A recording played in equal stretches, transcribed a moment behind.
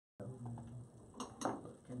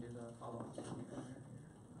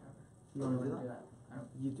You want to do do that? that?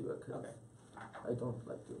 You do it, cause Okay. I don't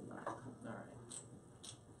like doing that. Alright.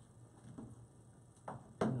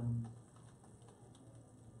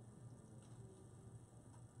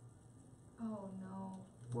 Oh no.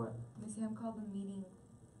 What? Miss Ham called the meeting.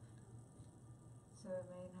 So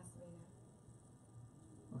Megan has to be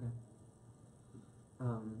there. Okay.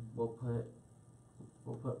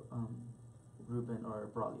 We'll put Ruben or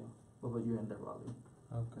Braulio. We'll put you in there, Braulio.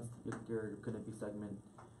 Okay. You're gonna be segment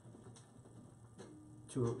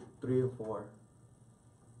 2, 3, and 4.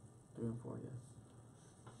 3 and 4, yes.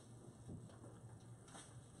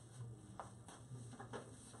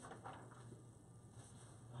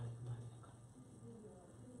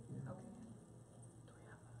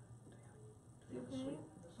 Okay. Okay.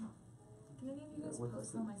 Can any of you guys what's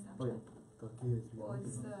post the- on my Oh Snapchat? yeah, the KSBM. Well,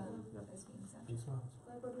 it's the Yeah. SBM Snapchat. Peace out.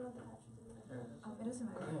 It doesn't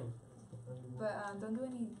matter. But don't do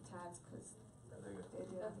any tags because they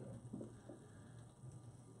do that here.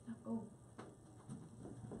 Oh.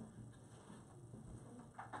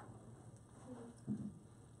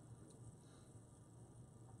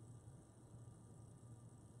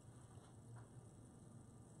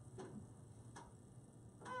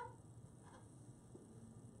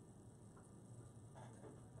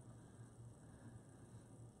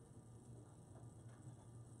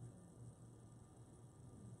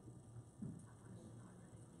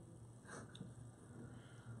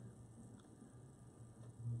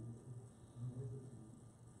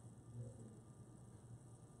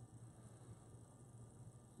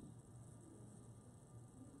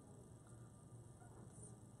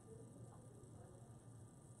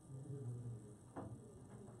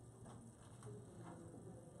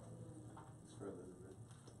 It's for Elizabeth.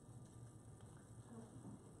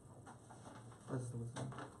 Listen.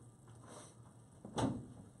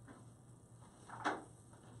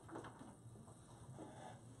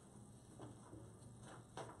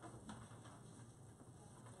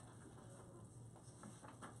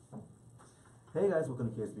 Hey guys, welcome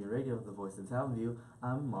to KSBM Radio, the voice in Townview.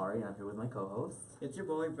 I'm Mari, and I'm here with my co-host. It's your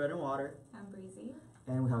boy, Bread and Water. I'm Breezy.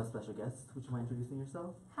 And we have a special guest. Would you mind introducing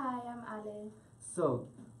yourself? Hi, I'm Ale. So,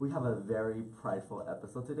 we have a very prideful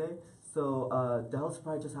episode today. So, Dallas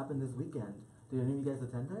Pride just happened this weekend. Did any of you guys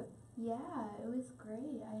attend it? Yeah, it was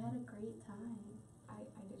great. I had a great time.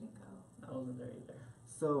 I didn't go. I wasn't there either.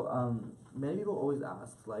 So, many people always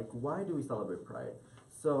ask, like, why do we celebrate Pride?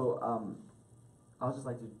 So, I'll just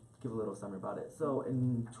like to give a little summary about it. So,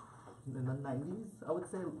 in the 90s, I would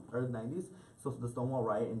say, early 90s, so the Stonewall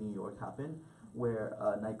riot in New York happened, where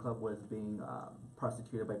a nightclub was being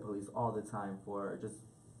prosecuted by police all the time for just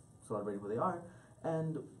celebrating who they are,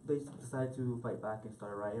 and they decided to fight back and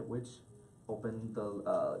start a riot, which opened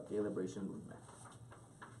the gay liberation movement.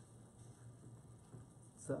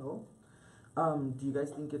 So, do you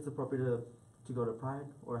guys think it's appropriate to go to Pride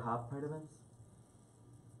or have Pride events?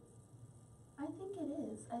 I think it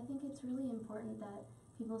is. I think it's really important that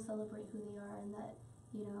people celebrate who they are and that,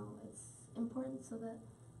 you know, it's important so that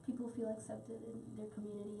people feel accepted in their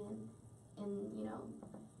community and you know,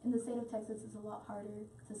 in the state of Texas it's a lot harder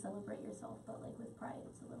to celebrate yourself, but like with Pride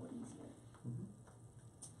it's a little easier. Mm-hmm.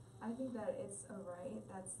 I think that it's a right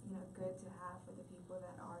that's, you know, good to have for the people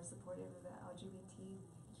that are supportive of the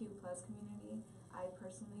LGBTQ plus community. I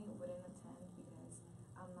personally wouldn't attend because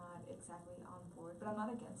I'm not exactly on board, but I'm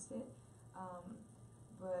not against it.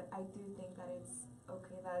 But I do think that it's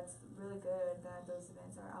okay, that it's really good that those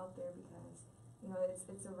events are out there because, you know,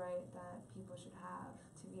 it's a right that people should have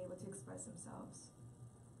to be able to express themselves.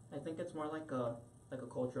 I think it's more like a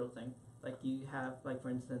cultural thing. Like you have, like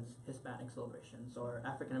for instance, Hispanic celebrations or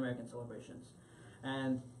African American celebrations,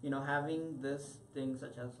 and you know, having this thing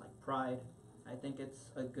such as like Pride, I think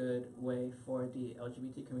it's a good way for the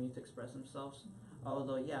LGBT community to express themselves.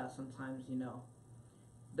 Although yeah, sometimes you know,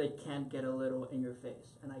 they can get a little in your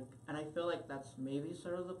face, and I feel like that's maybe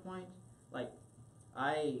sort of the point. Like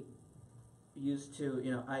I used to,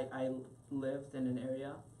 you know, I lived in an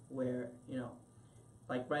area where, you know,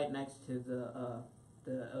 like right next to the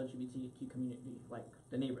LGBTQ community, like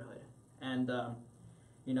the neighborhood, and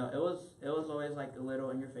you know, it was always like a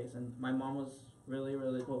little in your face, and my mom was really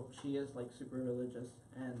well, she is like super religious,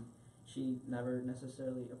 and she never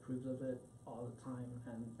necessarily approves of it all the time,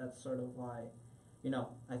 and that's sort of why, you know,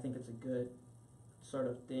 I think it's a good sort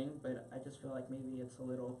of thing, but I just feel like maybe it's a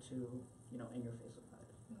little too, you know, in your face about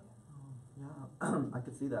it. Yeah, I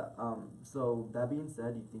could see that. So that being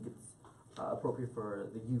said, you think it's appropriate for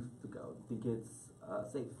the youth to go? You think it's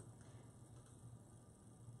safe?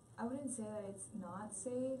 I wouldn't say that it's not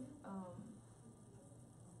safe.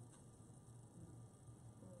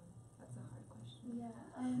 That's a hard question. Yeah.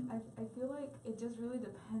 I feel like it just really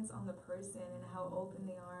depends on the person and how open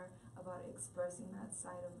they are about expressing that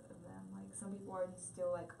side of them. Like some people are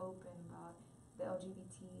still like open about the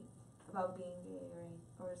LGBT, about being gay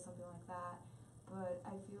or something like that. But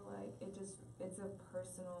I feel like it's a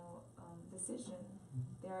personal decision.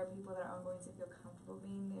 There are people that aren't going to feel comfortable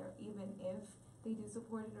being there, even if they do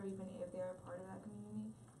support it or even if they're a part of that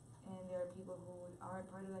community. And there are people who aren't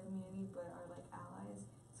part of that community but are like allies,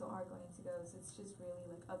 so are going to go. So it's just really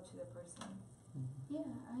like up to the person. Yeah,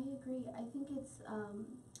 I agree. I think it's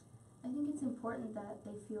important that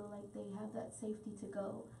they feel like they have that safety to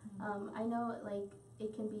go. I know like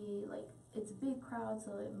it can be like it's a big crowd,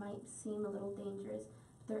 so it might seem a little dangerous.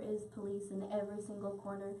 But there is police in every single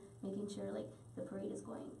corner making sure like the parade is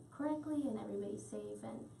going correctly and everybody's safe,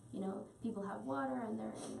 and people have water and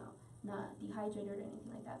they're not dehydrated or anything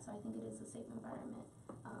like that. So I think it is a safe environment,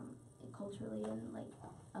 culturally and like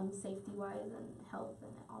safety wise and health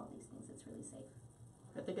and all these things. It's really safe.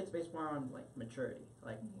 I think it's based more on like maturity.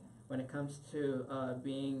 Like when it comes to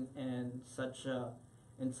being in such a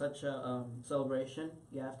celebration,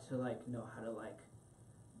 you have to like know how to like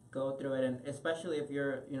go through it, and especially if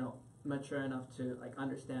you're mature enough to like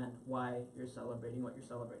understand why you're celebrating what you're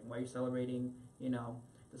celebrating, why you're celebrating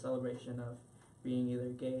the celebration of being either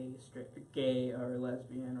gay or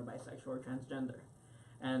lesbian or bisexual or transgender.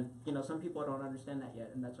 And some people don't understand that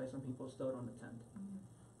yet, and that's why some people still don't attend.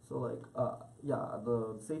 So like, yeah,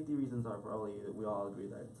 the safety reasons are probably, we all agree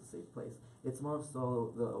that it's a safe place. It's more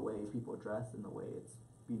so the way people dress and the way it's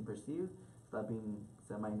being perceived, that being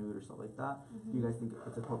semi-nude or stuff like that. Do you guys think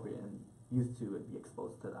it's appropriate and youth to be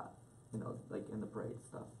exposed to that, like in the parade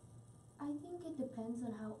stuff? I think it depends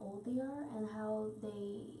on how old they are and how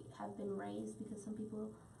they have been raised, because some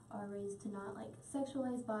people are raised to not like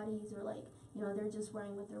sexualize bodies, or like they're just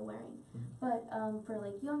wearing what they're wearing. But for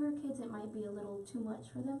like younger kids, it might be a little too much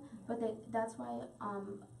for them. But that's why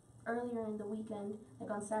earlier in the weekend,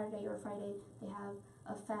 like on Saturday or Friday, they have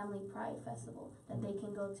a family pride festival that they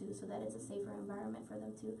can go to, so that it's a safer environment for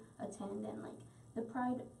them to attend. And like the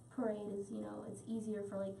pride parade is it's easier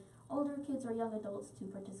for like older kids or young adults to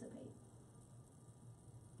participate.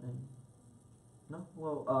 No?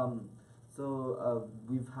 Well,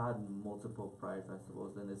 we've had multiple Pride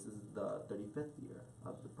festivals, and this is the 35th year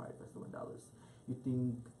of the Pride Festival in Dallas. You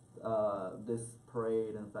think this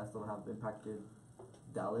parade and festival have impacted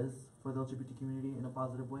Dallas for the LGBT community in a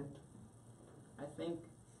positive way? I think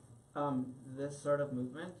this sort of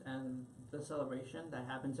movement and the celebration that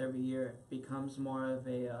happens every year becomes more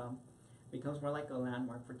like a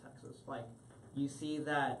landmark for Texas. Like you see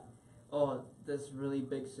that, this really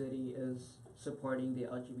big city is supporting the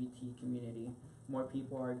LGBT community. More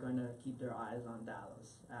people are gonna keep their eyes on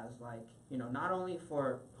Dallas as like, not only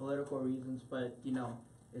for political reasons, but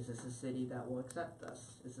is this a city that will accept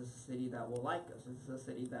us? Is this a city that will like us? Is this a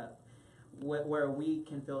city that where we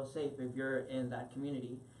can feel safe if you're in that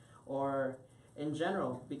community? Or in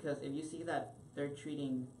general, because if you see that they're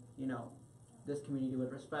treating, this community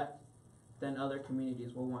with respect, then other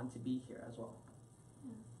communities will want to be here as well.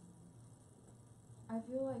 I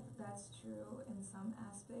feel like that's true in some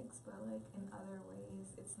aspects, but like in other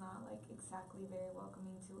ways, it's not like exactly very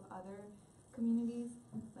welcoming to other communities.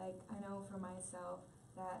 Like I know for myself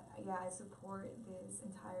that I support this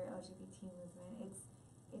entire LGBT movement.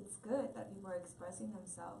 It's good that people are expressing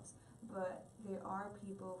themselves, but there are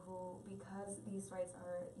people who, because these rights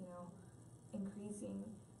are increasing,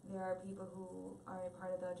 there are people who are a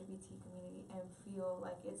part of the LGBT community and feel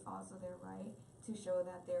like it's also their right to show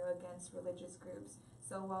that they're against religious groups.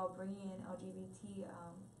 So while bringing in LGBT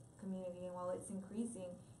community, and while it's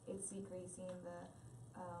increasing, it's decreasing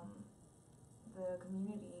the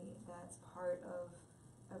community that's part of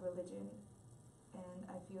a religion, and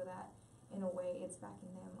I feel that in a way it's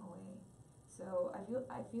backing them away. So I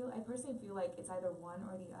personally feel like it's either one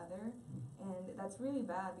or the other, and that's really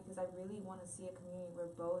bad, because I really want to see a community where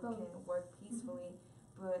both can work peacefully,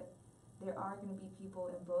 but there are going to be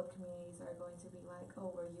people in both communities that are going to be like,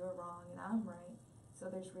 where you're wrong and I'm right.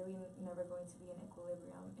 So there's really never going to be an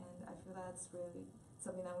equilibrium, and I feel that's really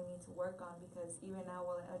something that we need to work on, because even now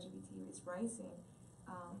while the LGBT is rising,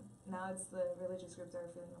 now it's the religious groups that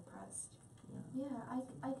are feeling oppressed. Yeah,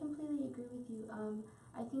 I completely agree with you.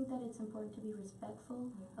 I think that it's important to be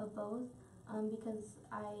respectful of both, because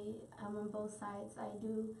I am on both sides. I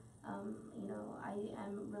do, I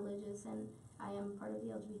am religious and I am part of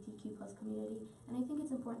the LGBTQ plus community, and I think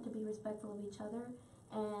it's important to be respectful of each other.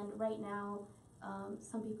 And right now,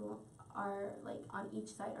 some people are like on each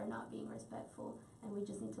side are not being respectful, and we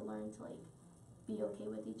just need to learn to like be okay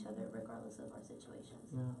with each other regardless of our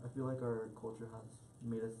situations. Yeah, I feel like our culture has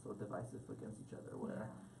made us so divisive against each other, where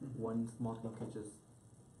Yeah. one small thing could just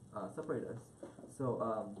separate us.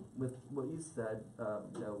 So with what you said,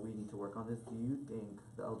 that we need to work on this, do you think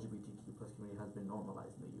the LGBTQ plus community has been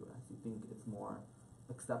normalized in the U.S.? Do you think it's more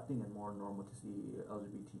accepting and more normal to see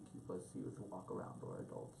LGBTQ plus youth walk around, or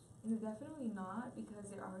adults? No, definitely not,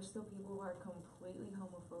 because there are still people who are completely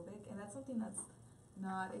homophobic, and that's something that's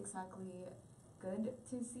not exactly good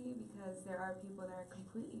to see, because there are people that are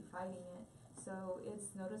completely fighting it. So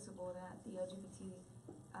it's noticeable that the LGBT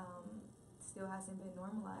still hasn't been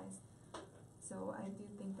normalized. So I do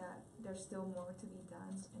think that there's still more to be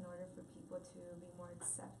done in order for people to be more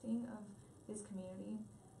accepting of this community,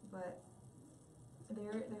 but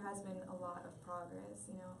there has been a lot of progress.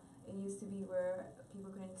 You know, it used to be where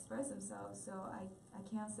people couldn't express themselves, so I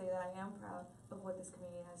can't say that I am proud of what this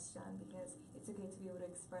community has done, because it's okay to be able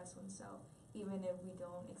to express oneself even if we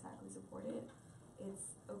don't exactly support it.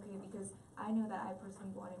 It's okay, because I know that I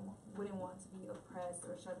personally wouldn't want to be oppressed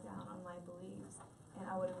or shut down on my beliefs, and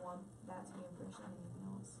I wouldn't want that to be infringed on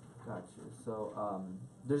anyone else. Gotcha. So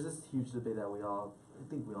there's this huge debate that I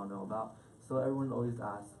think we all know about. So everyone always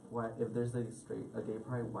asks, why, if there's a gay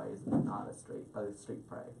pride, why is it not a straight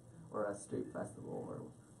pride or a straight festival, or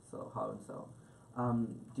so how and so?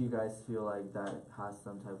 Do you guys feel like that has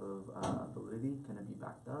some type of validity? Can it be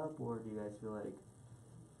backed up, or do you guys feel like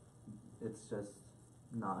it's just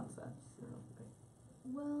nonsense? You know?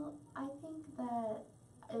 Well, I think that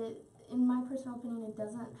in my personal opinion, it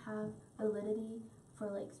doesn't have validity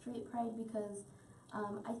for like straight pride, because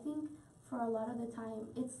I think for a lot of the time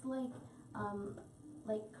it's like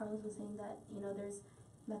Carlos was saying, that there's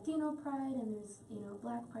Latino pride and there's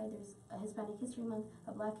Black pride, there's a Hispanic History Month,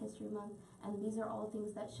 a Black History Month, and these are all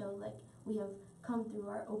things that show like we have come through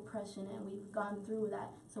our oppression and we've gone through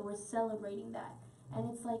that, so we're celebrating that. And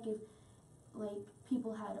it's like if like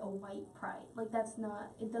people had a white pride, like that's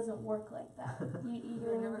not, it doesn't work like that. You They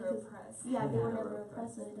were know, never because- oppressed. Yeah, they were Yeah. never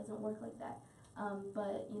oppressed, so it doesn't work like that.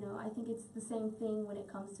 But I think it's the same thing when it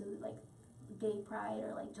comes to like gay pride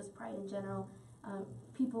or like just pride in general.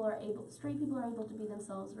 Straight people are able to be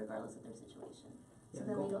themselves regardless of their situation. So Yeah,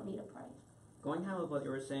 then go- they don't need a pride. Going hand with what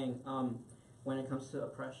you were saying, when it comes to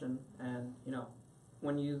oppression, and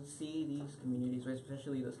when you see these communities,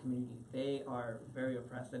 especially this community, they are very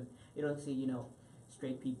oppressed, and you don't see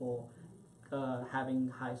straight people having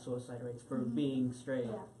high suicide rates for Mhm. being straight.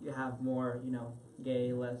 Yeah. You have more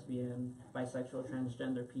gay, lesbian, bisexual,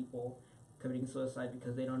 transgender people committing suicide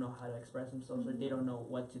because they don't know how to express themselves, or they don't know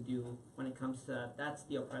what to do when it comes to that. That's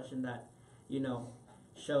the oppression that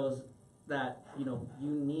shows that you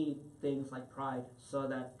need things like pride so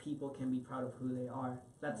that people can be proud of who they are.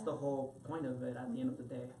 That's the whole point of it at the end of the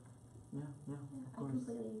day. Yeah, Yeah, of I course.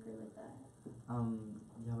 completely agree with that.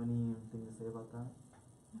 You have anything to say about that?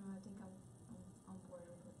 No, I think I'm on board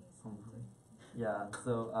with what you said. Hopefully. Yeah,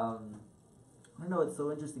 so I don't know, it's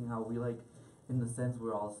so interesting how we like, in a sense,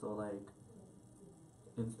 we're also like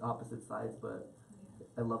in opposite sides, but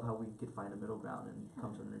I love how we could find a middle ground and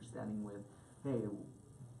come to an understanding with, hey,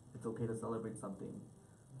 it's okay to celebrate something.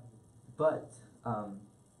 But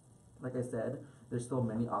like I said, there's still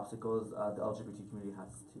many obstacles the LGBT community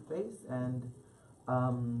has to face, and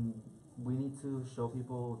we need to show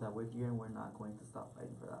people that we're here and we're not going to stop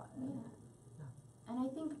fighting for that. Yeah. And I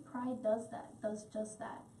think pride does just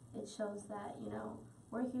that. It shows that,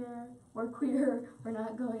 we're here, we're queer, we're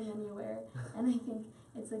not going anywhere. And I think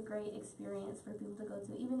it's a great experience for people to go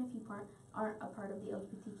to. Even if you aren't a part of the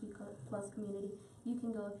LGBTQ plus community, you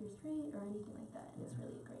can go if you're straight or anything like that. And it's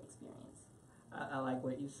really a great experience. I like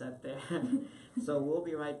what you said there. So we'll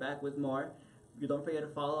be right back with more. You don't forget to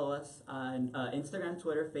follow us on Instagram,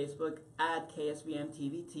 Twitter, Facebook at KSBM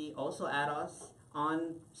TVT. Also add us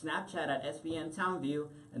on Snapchat at SBM Townview,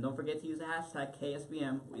 and don't forget to use the hashtag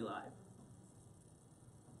KSBM We Live.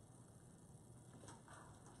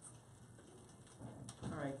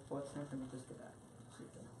 All right, well, it's time for me to just get that.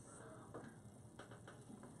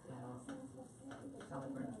 Sound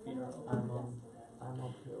like we're in a funeral. I'm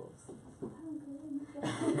on pills.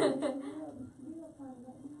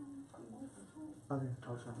 Okay,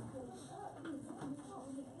 I'll try.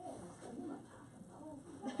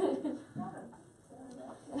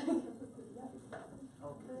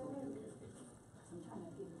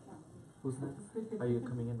 Who's next? Are you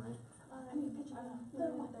coming in, right?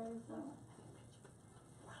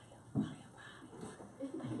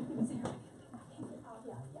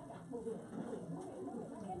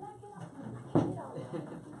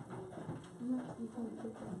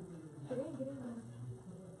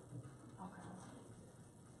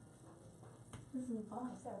 This is Oh,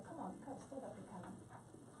 Sarah, come on, come, stand up and come.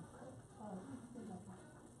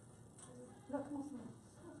 No, come on,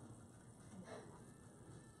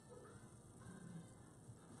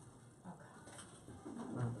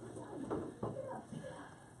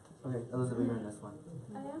 Elizabeth, you're in this one.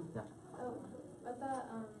 I am? Yeah. Oh, I thought,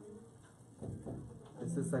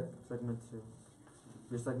 This is segment 2.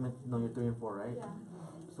 Your segment, no, you're 3 and 4, right? yeah,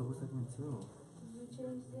 So who's segment 2? we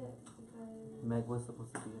changed it because, Meg was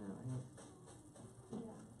supposed to be in it, right? yeah.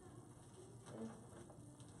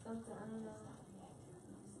 It's something, I don't know.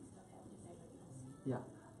 Yeah.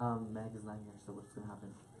 Meg is not here, so what's gonna happen?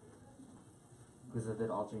 Because it did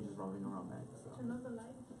all changes revolving around Meg, so. Turn off the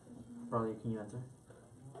light. Probably, can you answer?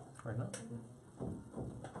 Right now?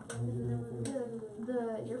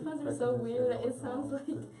 The earphones are so weird. It sounds like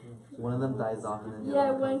One of them dies off and then the yeah,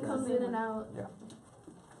 other one in. comes in and out. Yeah.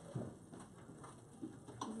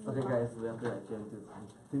 Okay, guys, we have to actually do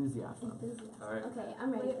enthusiasm. Enthusiasm. Alright. Okay,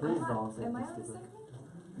 I'm ready. Wait, Please am I- don't say am I anything on the stupid.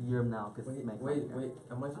 segment? You're now, because Wait, Meg's wait, not here.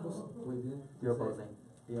 wait. Am I supposed to? Wait, didn't You're you say- opposing.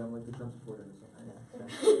 Yeah, I'm like the Trump supporter or something. Yeah,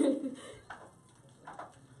 sure.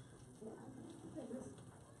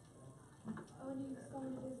 Oh, do you still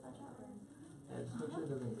want to do Snapchat or? Yeah, just make sure it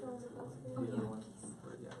doesn't. Still want to post it? The other one.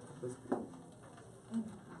 But yeah, let's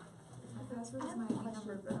Password is my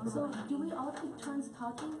number. So do we all take turns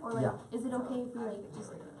talking, or like, Yeah. is it okay if we like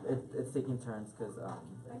just? It's taking turns, because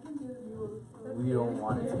I can do it. we don't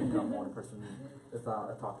want it to become one person. It's not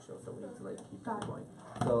a talk show, so we need to like keep Got it it. going.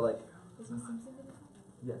 So like, Is Miss Simpson gonna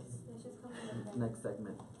yes, It's just coming up. next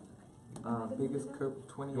segment. biggest curb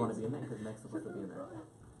 28. You want to be in it? Because Meg's supposed to be in there.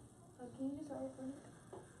 Can you just start with me?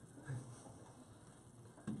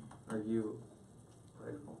 Are you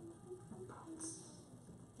like?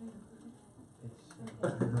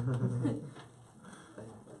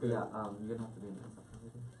 Yeah, you're gonna have to be in this.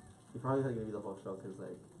 You're probably not gonna be the whole show because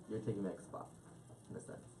like you're taking Meg's spot in a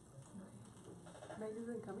sense. Meg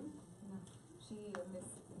isn't coming? No, she,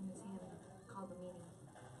 Miss Hannah called the meeting.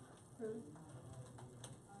 Really?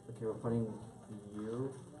 Okay, we're putting you,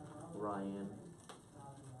 Ryan,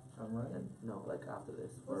 I'm right. and no, like after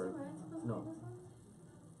this. Wasn't Ryan supposed to no. do this one?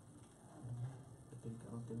 I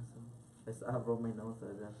don't think so. I have wrote my notes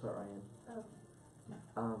and then put Ryan.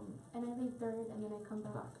 Oh. And I leave third, and then I come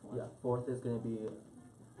back. Back. fourth. Yeah, fourth is gonna be.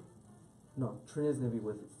 No, Trina's gonna be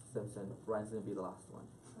with Simpson. Ryan's gonna be the last one,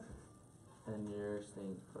 and you're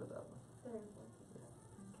staying for that one. Third and fourth.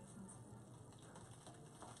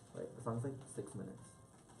 Right, the song's like 6 minutes.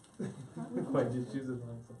 Why just choose it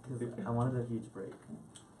long? Because I wanted a huge break.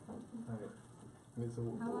 Alright. Wait, so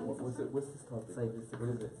How long is what's this it? What's this topic? It's like What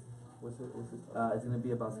is it? What's it? What's this topic? It's gonna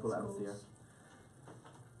be about school Schools. atmosphere.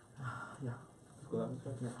 Yeah. School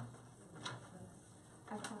atmosphere? Yeah.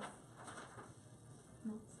 I have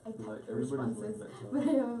notes. I Like typed everybody's like responses, that. So. but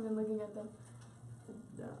I haven't been looking at them.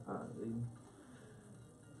 Yeah.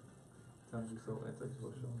 Sounds so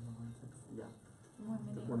antisocial. Yeah. 1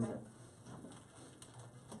 minute. 1 okay. minute.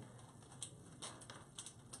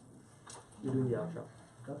 You're doing the outro.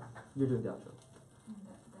 Huh? You're doing the outro.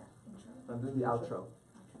 That intro. I'm doing The outro.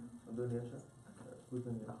 I'm doing the outro. Who's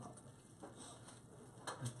doing the outro?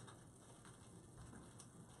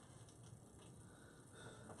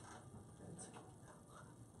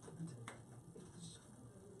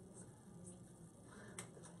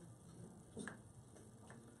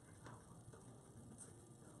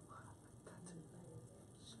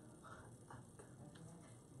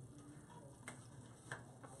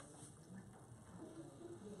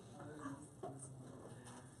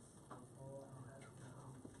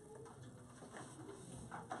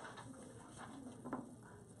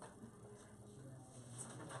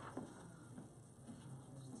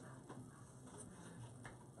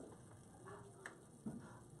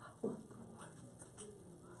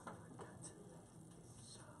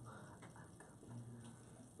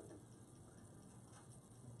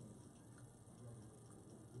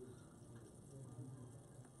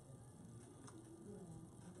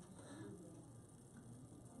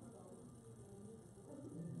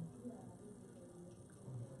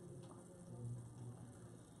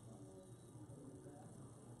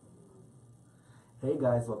 Hey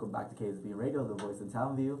guys, welcome back to KSBM Radio, the voice in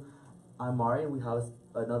Townview. I'm Mari, and we have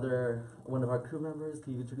another one of our crew members.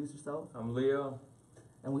 Can you introduce yourself? I'm Leo.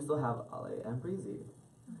 And we still have Ale and Breezy.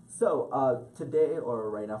 So today,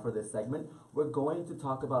 or right now for this segment, we're going to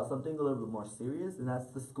talk about something a little bit more serious, and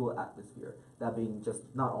that's the school atmosphere. That being just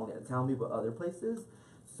not only at Townview but other places.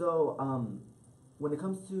 So when it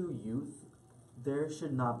comes to youth, there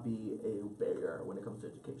should not be a barrier when it comes to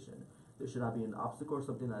education. There should not be an obstacle or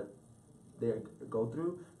something that they go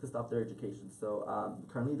through to stop their education. So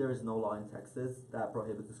currently there is no law in Texas that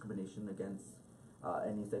prohibits discrimination against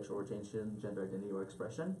any sexual orientation, gender identity, or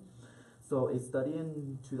expression. So a study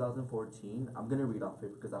in 2014, I'm gonna read off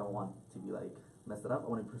it because I don't want to be like messed it up. I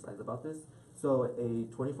want to be precise about this. So a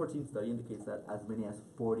 2014 study indicates that as many as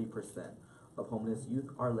 40% of homeless youth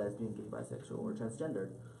are lesbian, gay, bisexual, or transgender.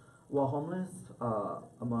 While homeless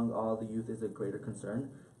among all the youth is a greater concern,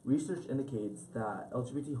 research indicates that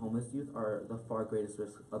LGBT homeless youth are the far greatest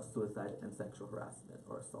risk of suicide and sexual harassment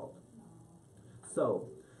or assault. So,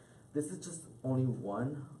 this is just only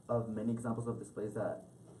one of many examples of displays that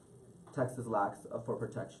Texas lacks for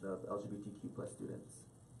protection of LGBTQ plus students.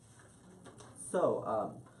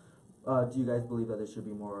 So, do you guys believe that there should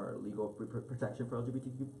be more legal protection for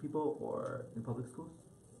LGBTQ people or in public schools?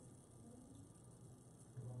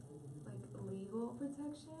 Like legal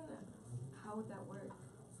protection? How would that work?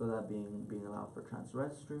 So that being allowed for trans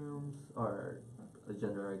restrooms or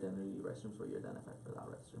gender identity restrooms where you identify for that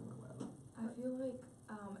restroom or whatever. I feel like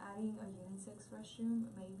adding a unisex restroom,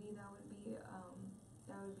 maybe that would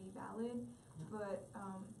be valid, but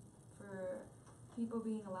for people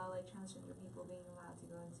being allowed, like transgender people being allowed to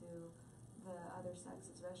go into the other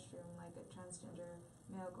sex's restroom, like a transgender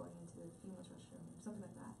male going into the female's restroom, something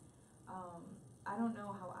like that. I don't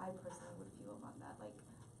know how I personally would feel about that. Like,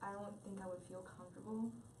 I don't think I would feel comfortable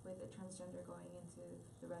with a transgender going into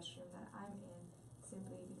the restroom that I'm in,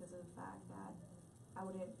 simply because of the fact that I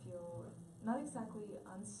wouldn't feel, not exactly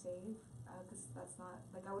unsafe, because that's not,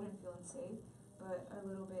 like, I wouldn't feel unsafe, but a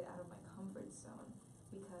little bit out of my comfort zone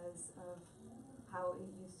because of how it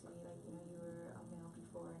used to be. Like, you know, you were a male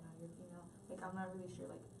before and now you're female. Like, I'm not really sure,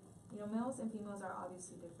 like, you know, males and females are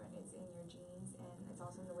obviously different. It's in your genes and it's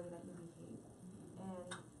also in the way that you behave. And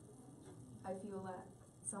I feel that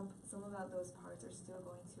some of those parts are still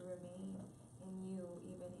going to remain in you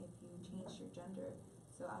even if you change your gender.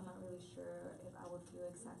 So I'm not really sure if I would feel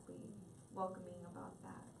exactly welcoming about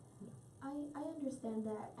that. I understand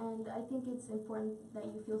that, and I think it's important that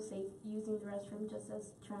you feel safe using the restroom, just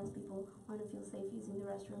as trans people want to feel safe using the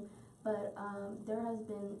restroom. But there has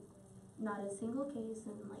been not a single case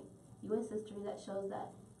in like U.S. history that shows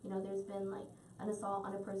that, you know, there's been like an assault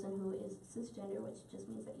on a person who is cisgender, which just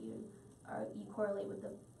means that you correlate with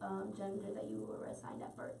the gender that you were assigned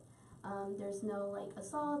at birth. There's no like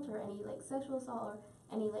assault or any like sexual assault or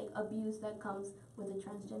any like abuse that comes with a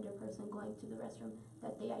transgender person going to the restroom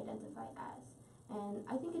that they identify as. And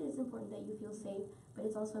I think it is important that you feel safe, but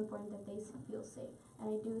it's also important that they feel safe. And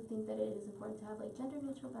I do think that it is important to have like gender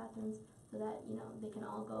neutral bathrooms so that, you know, they can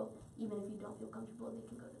all go, even if you don't feel comfortable, they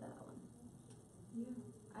can go to that one. Yeah,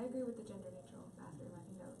 I agree with the gender neutral bathroom. I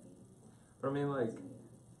think that would be. But I mean, like,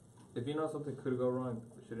 if you know something could go wrong,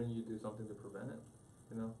 shouldn't you do something to prevent it?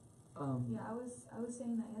 You know? Yeah, I was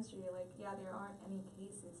saying that yesterday. Like, yeah, there aren't any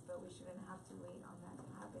cases, but we shouldn't have to wait on that to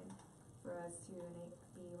happen for us to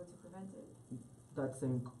be able to prevent it. That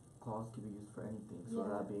same clause could be used for anything. So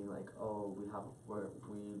Yeah. that being like, oh,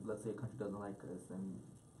 let's say a country doesn't like us, and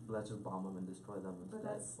let's just bomb them and destroy them instead. But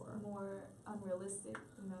that's more unrealistic.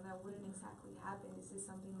 You know, that wouldn't exactly happen. This is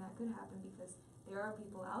something that could happen because there are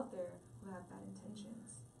people out there who have bad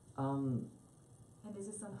intentions. And this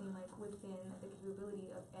is something like within the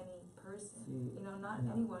capability of any person. You know, not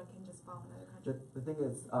anyone can just bomb another country. The thing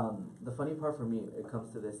is, the funny part for me, it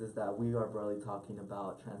comes to this, is that we are barely talking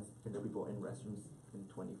about transgender people in restrooms in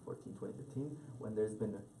 2014, 2015, when there's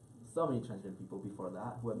been so many transgender people before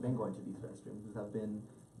that who have been going to these restrooms, who have been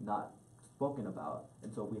not spoken about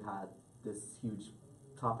until we had this huge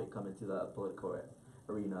topic come into the political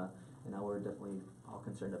arena, and now we're definitely all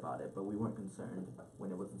concerned about it, but we weren't concerned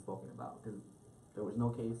when it wasn't spoken about, because there was no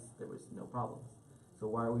case, there was no problems. So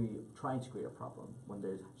why are we trying to create a problem when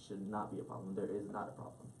there should not be a problem, when there is not a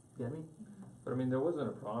problem? You get me? But I mean, there wasn't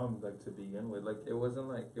a problem, like, to begin with. Like, it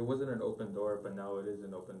wasn't an open door, but now it is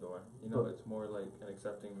an open door. You know, it's more like an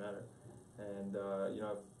accepting matter. And, you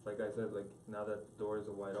know, like I said, like, now that the doors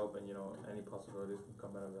are wide open, you know, any possibilities can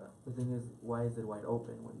come out of that. The thing is, why is it wide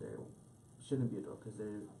open when there shouldn't be a door? Because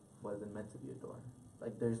there wasn't meant to be a door.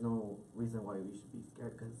 Like, there's no reason why we should be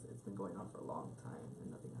scared, because it's been going on for a long time and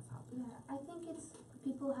nothing has happened. Yeah, I think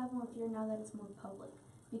people have more fear now that it's more public.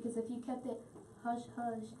 Because if you kept it hush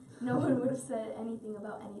hush, no one would have said anything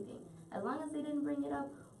about anything. As long as they didn't bring it up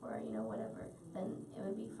or, you know, whatever, then it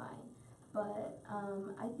would be fine. But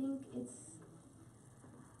I think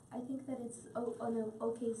that it's an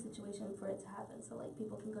okay situation for it to happen. So like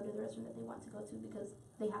people can go to the restroom that they want to go to because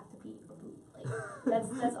they have to pee or poop. Like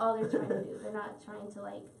that's all they're trying to do. They're not trying to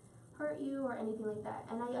like hurt you or anything like that.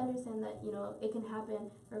 And I understand that, you know, it can happen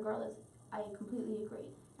regardless. I completely agree.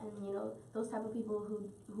 And you know, those type of people who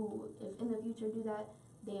if in the future do that,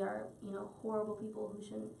 they are, you know, horrible people who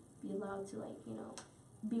shouldn't be allowed to, like, you know,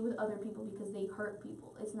 be with other people because they hurt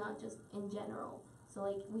people. It's not just in general. So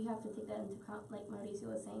like we have to take that into account, like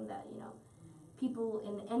Mauricio was saying, that, you know, people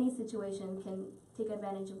in any situation can take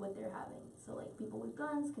advantage of what they're having. So like people with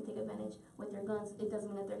guns can take advantage with their guns. It doesn't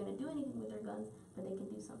mean that they're gonna do anything with their guns, but they can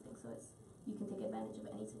do something. So you can take advantage of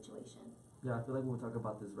any situation. Yeah, I feel like when we talk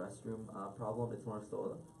about this restroom problem, it's more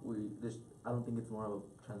so I don't think it's more of a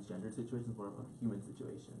transgender situation. It's more of a human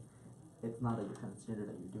situation. It's not that you're transgender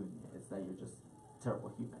that you're doing it. It's that you're just a terrible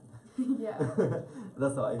human. Yeah.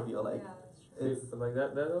 That's how I feel like. Yeah, that's true. It's like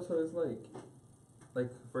that also is like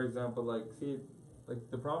for example, like see, like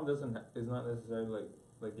the problem is not necessarily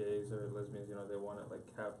like gays or lesbians, you know, they want to like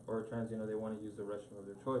have, or trans, you know, they want to use the restroom of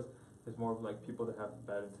their choice. It's more of like people that have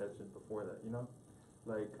bad intentions before that, you know,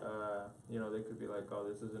 like you know, they could be like, oh,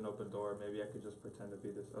 this is an open door, maybe I could just pretend to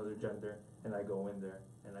be this other gender and I go in there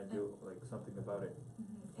and I do like something about it.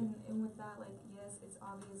 And with that, like, yes, it's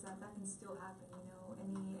obvious that can still happen, you know,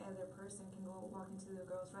 any other person can go walk into the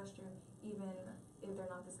girl's restroom, even if they're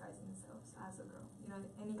not disguising themselves as a girl, you know,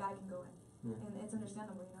 any guy can go in. And it's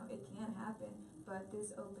understandable, you know, it can happen, but this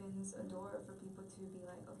opens a door for people to be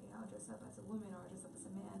like, okay, I'll dress up as a woman or I'll dress up as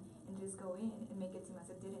a man and just go in and make it seem as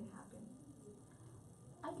it didn't happen.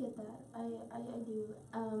 I get that. I do.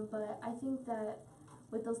 But I think that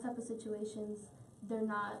with those type of situations, they're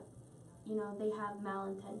not, you know, they have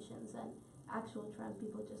malintentions, and actual trans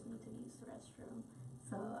people just need to use the restroom.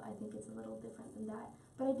 So I think it's a little different than that.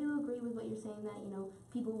 But I do agree with what you're saying, that, you know,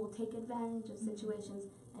 people will take advantage of situations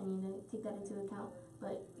and, you know, take that into account.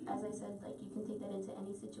 But as I said, like, you can take that into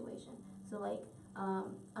any situation. So like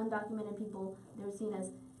undocumented people, they're seen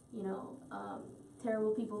as, you know,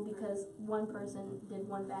 terrible people because one person did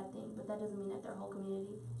one bad thing, but that doesn't mean that their whole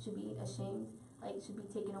community should be ashamed, like should be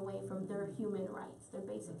taken away from their human rights, their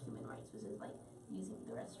basic human rights, which is like using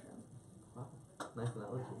the restroom. wow, nice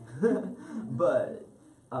analogy. But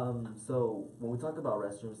so when we talk about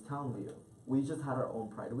restrooms, Townview, we just had our own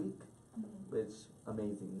Pride Week, which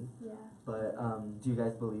amazing. Yeah. But do you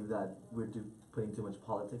guys believe that we're putting too much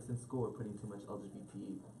politics in school, or putting too much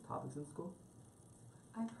LGBT topics in school?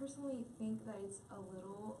 I personally think that it's a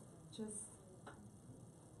little just,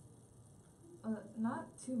 not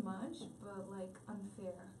too much, but like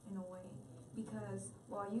unfair in a way. Because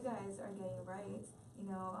while you guys are getting rights, you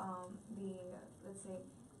know, let's say,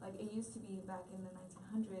 like it used to be back in the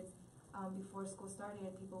 1900s, before school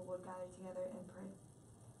started, people would gather together and pray.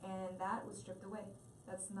 And that was stripped away.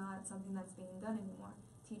 That's not something that's being done anymore.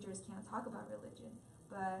 Teachers can't talk about religion.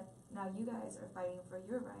 But now you guys are fighting for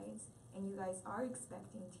your rights, and you guys are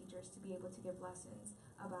expecting teachers to be able to give lessons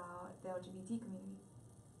about the LGBT community.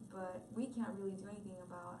 But we can't really do anything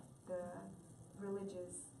about the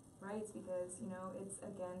religious rights because, you know, it's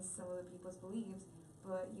against some of the people's beliefs.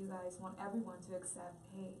 But you guys want everyone to accept,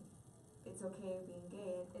 hey, it's okay being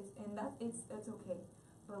gay. It's okay.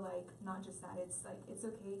 But like, not just that, it's like, it's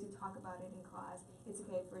okay to talk about it in class. It's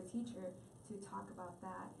okay for a teacher to talk about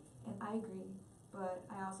that. And I agree. But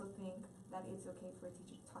I also think that it's okay for a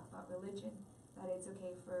teacher to talk about religion, that it's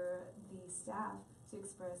okay for the staff to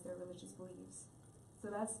express their religious beliefs.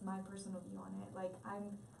 So that's my personal view on it. Like,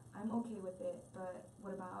 I'm okay with it, but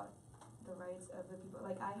what about the rights of the people?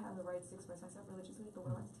 Like, I have the rights to express myself religiously, but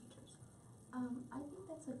what about the teachers? I think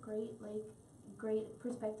that's a great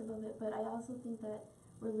perspective of it, but I also think that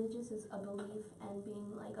religious is a belief, and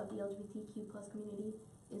being like of the LGBTQ plus community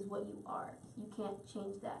is what you are. You can't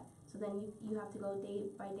change that. So then you have to go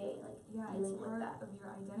day by day, like, dealing with that. It's part of your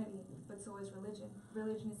identity, but so is religion.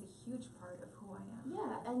 Religion is a huge part of who I am.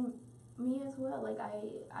 Yeah, and me as well. Like,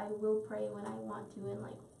 I will pray when I want to, and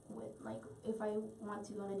like if I want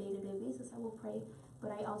to on a day-to-day basis, I will pray.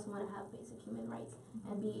 But I also want to have basic human rights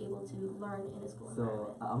and be able to learn in a school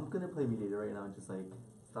environment. So I'm gonna play mediator right now and just like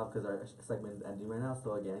stop because our segment is ending right now.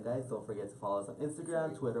 So again, guys, don't forget to follow us on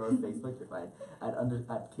Instagram, Twitter, or Facebook. You're fine at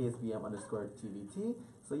KSBM_TVT.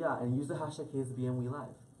 So yeah, and use the hashtag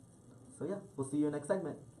KSBMWeLive. So yeah, we'll see you in next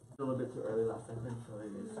segment. A little bit too early last segment, so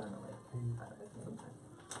it's kind of like sometime.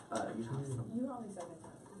 You have some. You were only second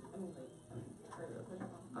time. I mean, like,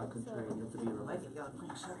 Contrary, you have to be like young.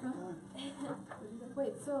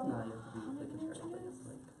 wait, so No, you have to be like contrary, but it's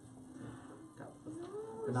like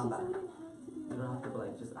but not bad. You don't have to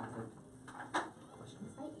like just ask like questions.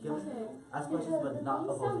 Ask questions, but not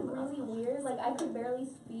opposing. But ask really questions. weird. Like, I could barely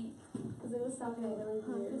speak because it was sounding really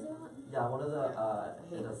weird. Yeah, one of the I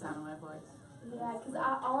hate the sound of my voice. Yeah, because I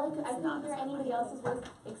couldn't hear anybody else's voice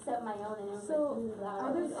except my own, and it was So, like really loud.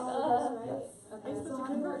 are there all of us, right? Yes. Okay, So so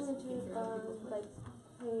I'm I'm not going to choose, like,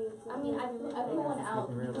 hey, I mean, I put one out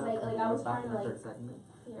because I was trying to like.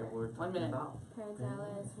 If we're 1 talking minute. about parents,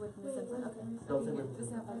 allies, witnesses. Okay. don't say with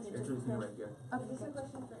Just have introducing right here. Okay. Is this a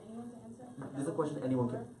question for anyone to answer? This is a question anyone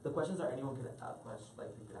can. The questions are anyone can question, like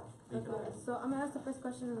you could ask. You could Okay, ask. so I'm gonna ask the first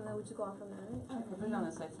question and then we should go on from there, right? Okay, put it on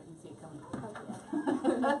the side so I can see it coming.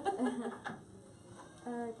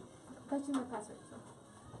 Okay. Question my password, so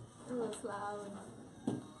a little loud.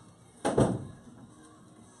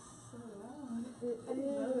 I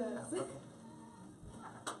didn't know that. Okay.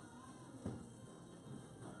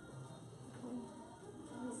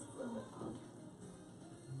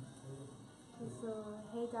 Okay, so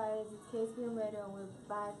hey guys, it's KSBM Radio. We're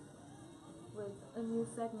back with a new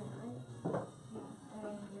segment, right? And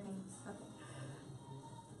your names. Okay.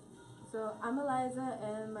 So I'm Eliza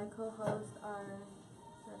and my co-hosts are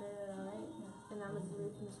right? And I'm gonna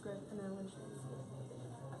read from the script and then I'm gonna show you the script.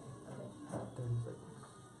 Okay. 30 seconds.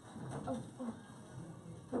 Oh.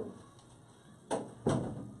 Cool.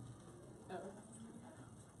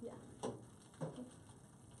 Yeah.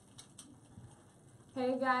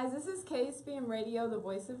 Hey guys, this is KSBM Radio, the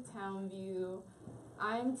voice of Townview.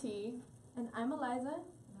 I'm T, And I'm Eliza.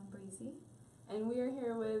 And I'm Breezy. and we are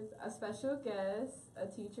here with a special guest, a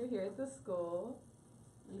teacher here at the school.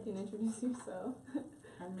 You can introduce yourself.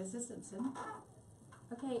 I'm Mrs. Simpson.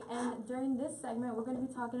 Okay, and during this segment, we're going to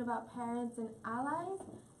be talking about parents and allies.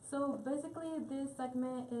 So basically, this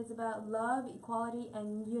segment is about love, equality,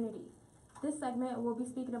 and unity. This segment will be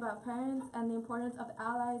speaking about parents and the importance of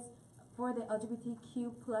allies for the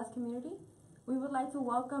LGBTQ plus community. We would like to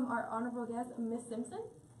welcome our honorable guest, Miss Simpson.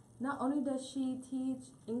 Not only does she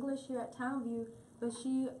teach English here at Townview, but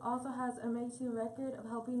she also has an amazing record of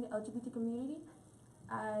helping the LGBT community,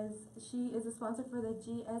 as she is a sponsor for the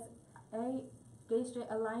GSA Gay Straight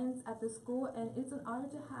Alliance at the school, and it's an honor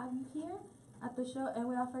to have you here at the show. And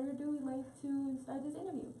without further ado, we'd like to start this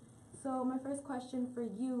interview. So my first question for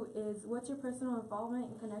you is, what's your personal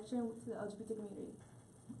involvement and connection to the LGBT community?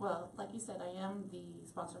 Well, like you said, I am the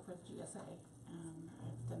sponsor for the GSA.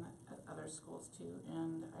 I've done that at other schools too,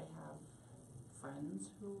 and I have friends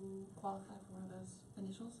who qualify for one of those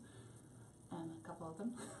initials, and a couple of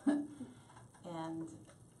them. And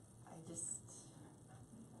I just,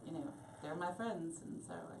 they're my friends, and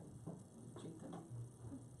so I treat them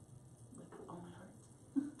with all my heart.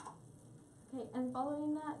 Okay, and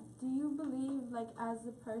following that, do you believe, like, as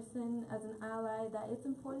a person, as an ally, that it's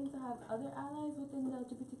important to have other allies within the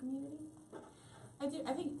LGBT community? I do.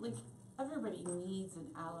 I think, like, everybody needs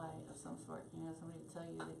an ally of some sort. Somebody to tell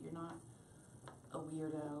you that you're not a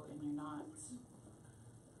weirdo and you're not,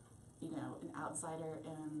 an outsider,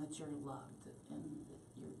 and that you're loved and that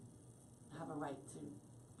you have a right to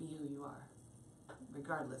be who you are,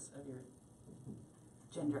 regardless of your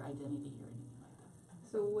gender identity or anything like that.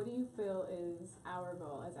 So what do you feel is our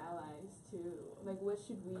goal as allies to, what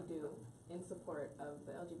should we do in support of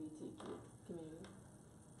the LGBTQ community?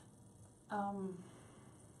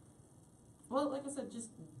 Well, like I said, just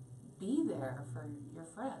be there for your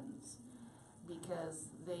friends, because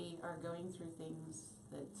they are going through things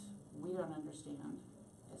that we don't understand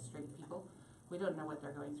as straight people. We don't know what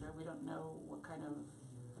they're going through. We don't know what kind of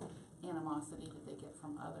animosity that they get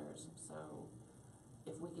from others. So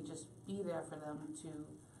if we could just be there for them to,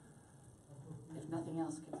 if nothing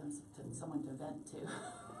else, give them someone to vent to.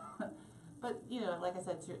 But, like I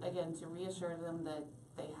said, to reassure them that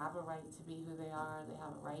they have a right to be who they are, they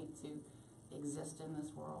have a right to exist in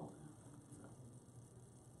this world.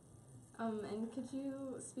 And could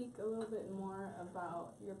you speak a little bit more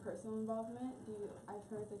about your personal involvement? I've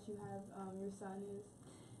heard that you have, your son is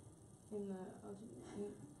in the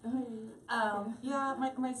LGBT. Yeah,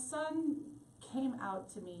 my son came out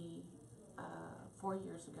to me 4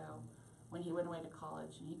 years ago when he went away to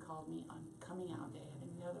college, and he called me on coming out day. I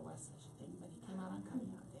didn't know there was such a thing, but he came out on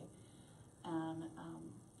coming out day. And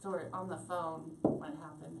so we're on the phone when it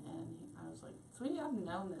happened, and I was like, "Sweetie, I've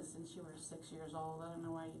known this since you were 6 years old. I don't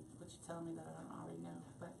know what you tell me that I don't already know."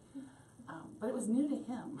 But it was new to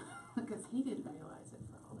him because he didn't realize it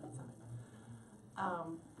for all that time.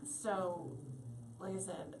 So, like I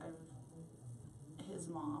said, his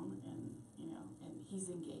mom, and he's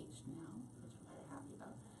engaged now, which I'm very happy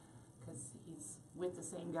about, because he's with the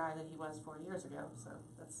same guy that he was 4 years ago. So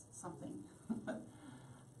that's something.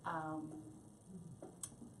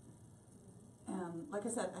 And like I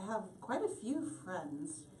said, I have quite a few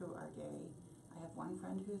friends who are gay. I have one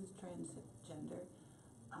friend who's transgender.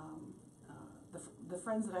 The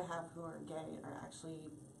friends that I have who are gay are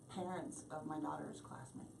actually parents of my daughter's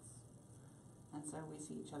classmates. And so we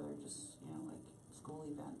see each other just, like school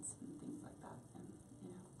events and things like that. And,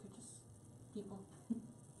 they're just people.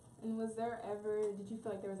 And did you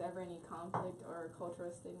feel like there was ever any conflict or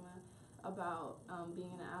cultural stigma about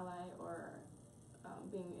being an ally or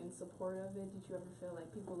being in support of it? Did you ever feel like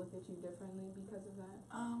people looked at you differently because of that?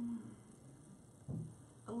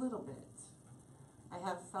 a little bit. I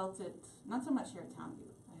have felt it, not so much here at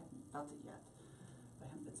Townview, I haven't felt it yet. I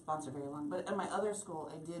haven't been sponsored very long, but at my other school,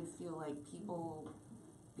 I did feel like people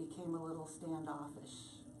became a little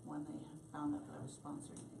standoffish when they found out that I was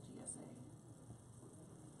sponsoring the GSA.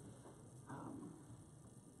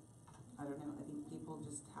 I don't know, I think people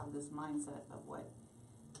just have this mindset of what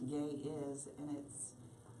gay is, and it's,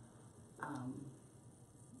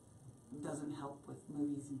 doesn't help with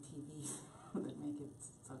movies and TV that make it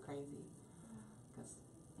so crazy. Because,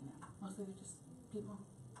 you know, mostly they're just people.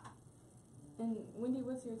 And Wendy,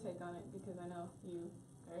 what's your take on it? Because I know you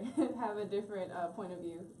have a different point of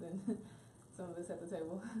view than some of us at the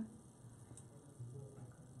table. I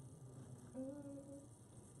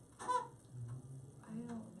don't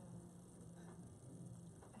know.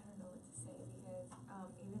 I don't know what to say because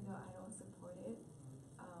even though I don't support it,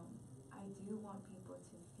 I do want people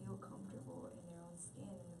to feel comfortable in their own skin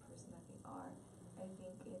and the person that they are. I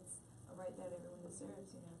think it's a right that everyone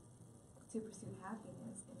deserves, you know, to pursue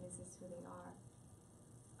happiness, and this is who they are.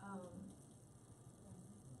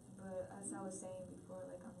 But as I was saying before,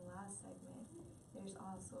 like on the last segment, there's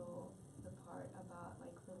also the part about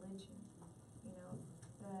like religion. You know,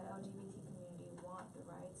 the LGBT community want the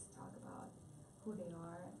rights to talk about who they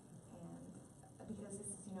are, and because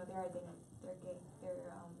this is, you know, their identity, they're gay,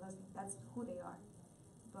 they're lesbian, that's who they are.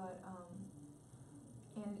 But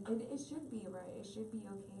and it should be right. It should be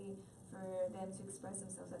okay for them to express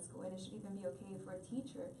themselves at school, and it should even be okay for a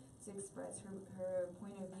teacher to express her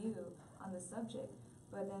point of view on the subject.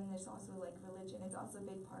 But then there's also like religion. It's also a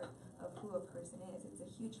big part of who a person is. It's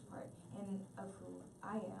a huge part and of who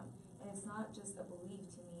I am. And it's not just a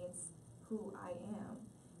belief to me, it's who I am.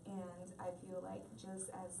 And I feel like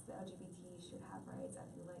just as the LGBT should have rights, I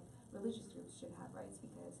feel like religious groups should have rights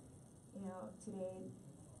because, you know, today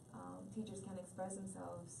teachers can't express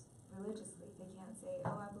themselves religiously. They can't say,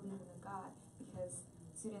 oh, I believe in a God, because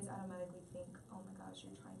students automatically think, oh my gosh,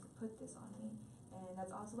 you're trying to put this on me. And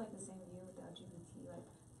that's also like the same view with the LGBT. Like,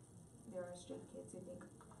 there are straight kids who think,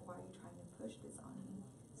 why are you trying to push this on me?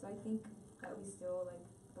 So I think that we still, like,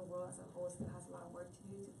 the world as a whole still has a lot of work to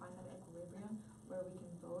do to find that equilibrium where we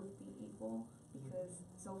can both be equal, because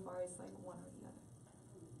so far it's like one or the other.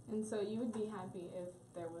 And so you would be happy if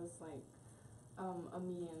there was like a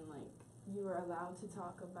median, like you were allowed to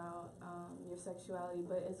talk about your sexuality,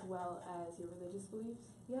 but as well as your religious beliefs?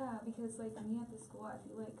 Yeah, because like me at the school, I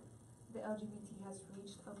feel like the LGBT has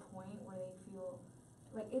reached a point where they feel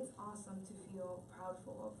like it's awesome to feel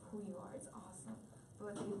proudful of who you are. It's awesome.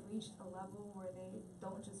 But they've reached a level where they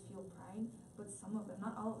don't just feel pride, but some of them,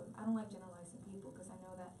 not all of them. I don't like generalizing people because I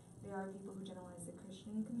know that there are people who generalize the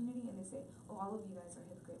Christian community and they say, oh, all of you guys are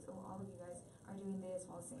hypocrites. Oh, all of you guys are doing this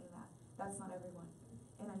while saying that. That's not everyone.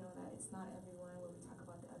 And I know that it's not everyone when we talk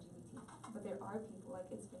about the LGBT. But there are people, like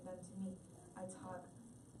it's been done to me. I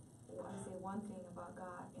say one thing about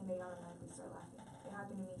God and they automatically start laughing. It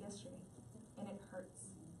happened to me yesterday and it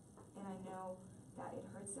hurts. And I know that it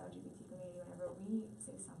hurts the LGBT community whenever we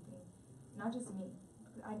say something. Not just me,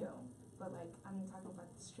 I don't, but like I'm talking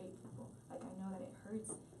about the straight people. Like I know that it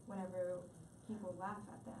hurts whenever people laugh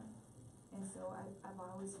at them. And so I've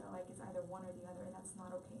always felt like it's either one or the other, and that's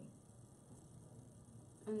not okay.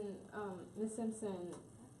 And Ms. Simpson,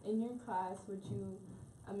 in your class, would you,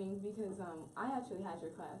 I mean, because I actually had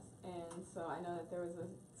your class, and so I know that there was a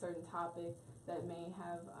certain topic that may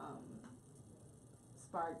have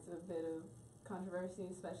sparked a bit of controversy,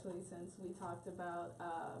 especially since we talked about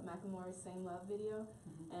Macklemore's Same Love video.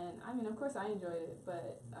 Mm-hmm. And I mean, of course I enjoyed it,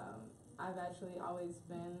 but I've actually always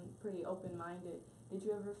been pretty open-minded. Did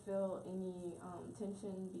you ever feel any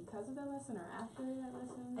tension because of that lesson or after that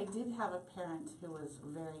lesson? I did have a parent who was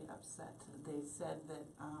very upset. They said that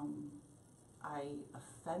I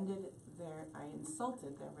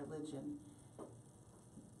insulted their religion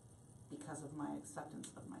because of my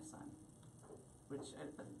acceptance of my son. Which,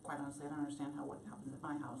 quite honestly, I don't understand how what happens at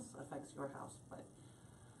my house affects your house, but,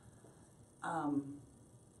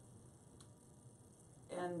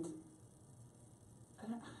 and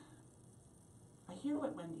I hear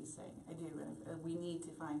what Wendy's saying, I do, and we need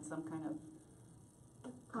to find some kind of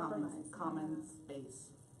common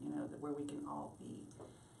space, you know, where we can all be,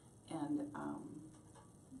 and,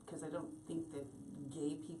 because I don't think that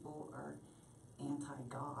gay people are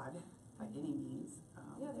anti-God by any means.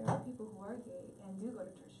 Yeah, there are people who are gay and do go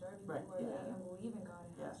to church. There are people Right, who are yeah. gay and believe in God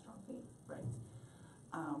and have strong faith. Right.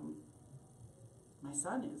 My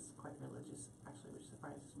son is quite religious, actually, which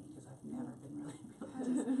surprises me because I've never been really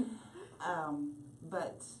religious.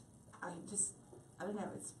 But I don't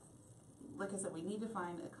know, it's, like I said, we need to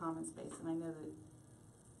find a common space, and I know that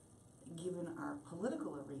given our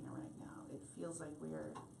political arena right now, it feels like we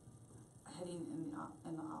are heading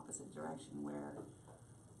in the opposite direction where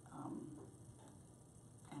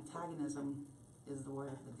antagonism is the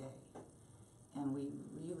word of the day. And we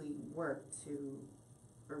really work to,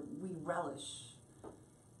 or we relish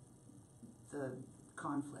the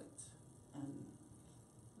conflict, and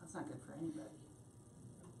that's not good for anybody.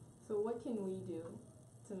 So what can we do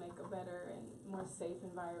to make a better and more safe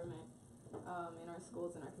environment in our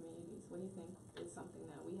schools and our communities? What do you think is something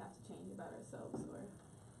that we have to change about ourselves or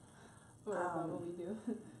about what we do?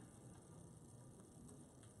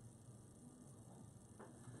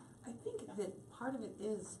 I think that part of it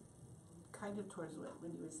is kind of towards what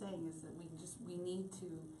Wendy was saying, is that we need to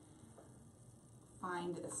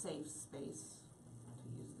find a safe space, to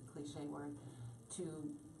use the cliche word, to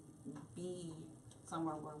be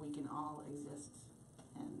somewhere where we can all exist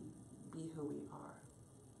and be who we are.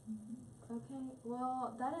 Okay,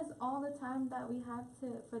 well, that is all the time that we have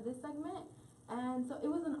for this segment. And so it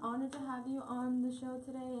was an honor to have you on the show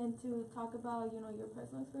today and to talk about, your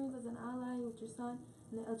personal experience as an ally with your son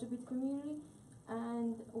in the LGBT community.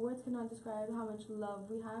 And words cannot describe how much love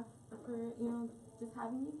we have for, just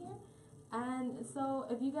having you here. And so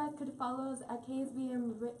if you guys could follow us at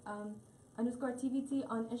KSBM _ TVT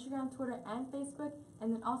on Instagram, Twitter, and Facebook,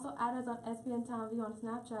 and then also add us on SBN Townview on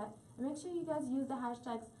Snapchat. And make sure you guys use the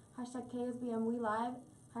hashtags #KSBM We Live,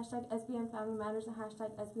 #SBN Family Matters, and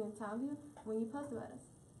 #SBN Townview when you post about us.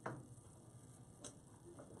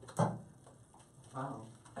 Wow.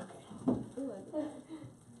 Okay. Ooh, I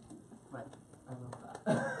love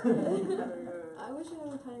that. I wish I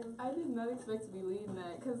had time. I did not expect to be leading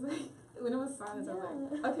that because when it was silent, I was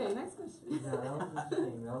like, okay, next question. Yeah, that was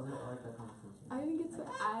interesting. I like that conversation. I didn't get to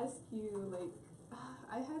ask you,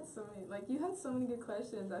 I had so many, you had so many good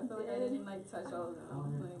questions. I feel like I didn't, touch all of them.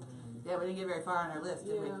 Yeah, we didn't get very far on our list,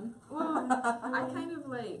 did we? Yeah. Well, I kind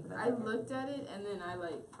of, I looked at it and then I,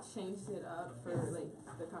 changed it up for,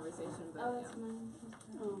 the conversation. But, Oh, that's mine.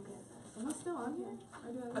 Oh, okay. Am I still on here?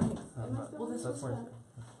 Or do I? Okay. Am I still Well, on this here? was fun.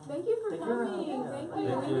 Thank you for Thank you. coming. Yeah. Thank you. Thank We you.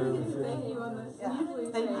 didn't get to thank you on this. Yeah. Usually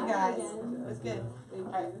Thank say you hi guys. again. It was good. Thank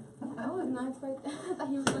All right. you. I was not expecting. I thought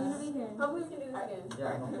he was going to be here. Hopefully we can do this again.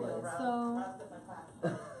 Yeah, hopefully.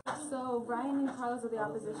 So Ryan and Carlos are the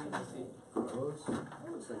opposition. That's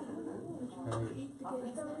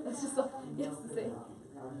just all he has to say.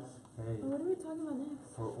 Hey, What are we talking about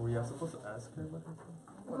next? were y'all supposed to ask her about her?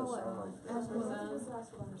 Ask her what? Oh,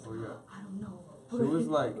 yeah. I don't know. She was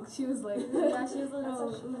like, She was like, yeah, she was a That's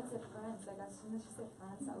little. what she said friends. As soon as she said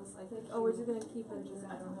friends, I was like, Oh, we're just gonna keep it just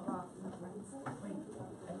off.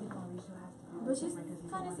 But she's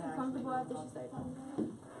kind of seemed comfortable after she started talking about it.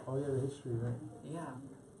 oh yeah, the history, right? Yeah.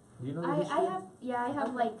 Do you know the I history? have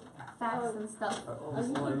facts and stuff.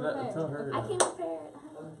 Tell her. I came prepared.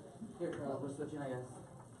 Here, Carlos, we're switching, I guess.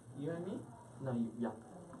 You and me? No, you, yeah.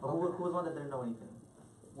 But who was one that didn't know anything?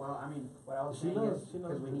 Well, I mean, what I was She saying knows, is, she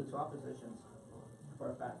knows. because we need two oppositions for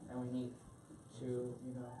a fact, and we need to,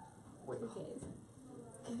 Wait. You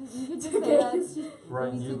could just say that.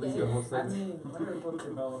 Ryan, you lead the whole I segment. mean, let her book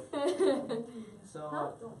develop. So, Huh?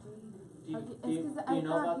 do you, Okay, do you, it's 'cause do you I know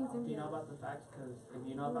thought about, he was in do you know here. about the facts? Because if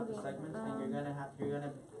you know about the segments, then Um,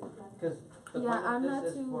 because the Yeah, I'm point not of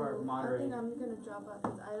this is too. for I think moderating. I'm gonna drop out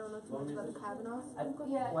because I don't know too Want much me about to the Kavanaughs.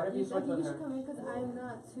 Yeah, what if you I switch think with you her? should come in because I'm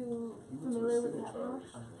not too familiar with the Kavanaughs.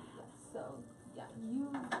 So yeah, you.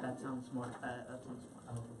 That sounds smart. That sounds smart.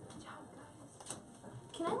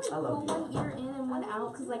 Can I I love pull you. one ear in and one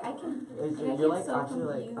out? Cause I can. You're get so actually I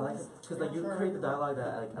like, confused. cause you create the dialogue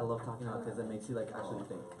that I love talking about because it makes you actually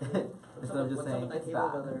think. Instead of just What's saying up with it's the cable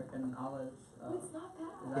that. brother and Olive? It's not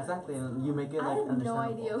bad. Exactly, and you make it I have no understandable.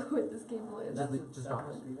 idea what this cable is. Just drop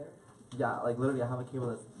supposed it. to be there. Yeah, literally I have a cable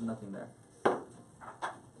that's nothing there.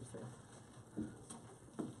 Just saying.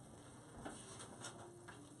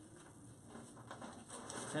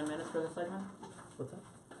 10 minutes for the segment? What's that?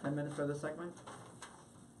 10 minutes for the segment?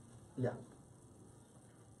 Yeah.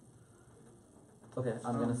 Okay,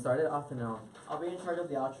 I'm gonna start it off and now. I'll be in charge of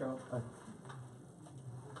the outro.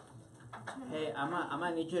 Hey, I'm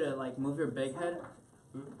gonna need you to move your big head.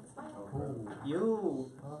 Oh.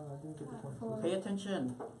 You I didn't get the point. pay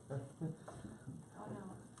attention.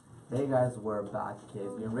 Hey guys, we're back.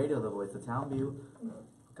 KSBM Radio, the voice of Townview.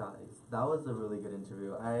 Guys, that was a really good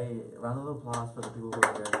interview. Round of applause for the people who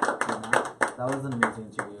were here. That was an amazing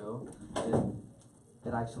interview.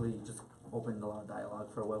 It actually just opened a lot of dialogue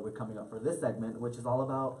for what we're coming up for this segment, which is all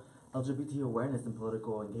about LGBT awareness and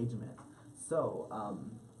political engagement. So,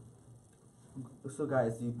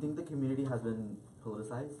 guys, do you think the community has been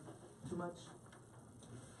politicized too much?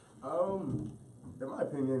 In my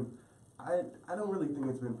opinion, I don't really think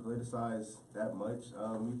it's been politicized that much.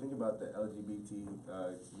 When you think about the LGBT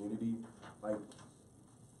community, like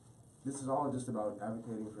this is all just about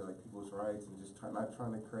advocating for like people's rights and just not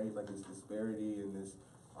trying to create like this disparity and this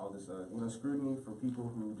all this scrutiny for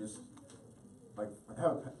people who just like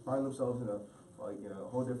find themselves in a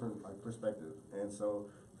whole different like perspective. And so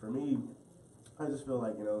for me, I just feel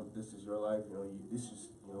like this is your life. This is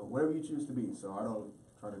whatever you choose to be. So I don't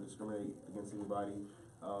try to discriminate against anybody.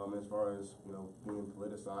 As far as being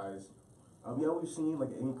politicized, we've seen like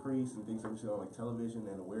an increase in things that we see on like television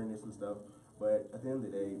and awareness and stuff. But at the end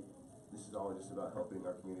of the day, this is all just about helping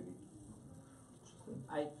our community.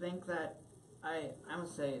 I think that I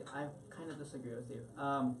must say I kind of disagree with you.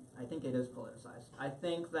 I think it is politicized. I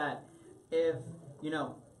think that if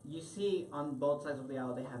you see on both sides of the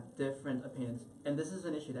aisle they have different opinions, and this is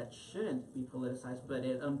an issue that shouldn't be politicized, but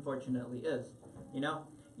it unfortunately is.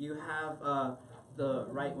 You have the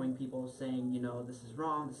right-wing people saying, this is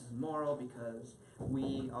wrong, this is immoral because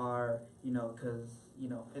we are, because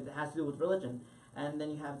it has to do with religion. And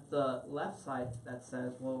then you have the left side that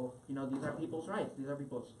says, well, these are people's rights, these are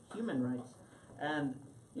people's human rights. And,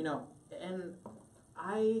 and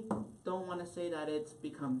I don't want to say that it's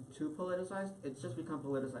become too politicized, it's just become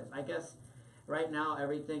politicized. I guess right now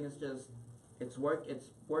everything is just, it's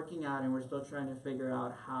working out, and we're still trying to figure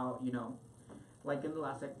out how, like in the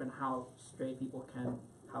last segment, how straight people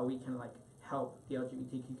how we can like help the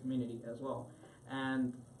LGBTQ community as well.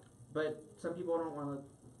 But some people don't want to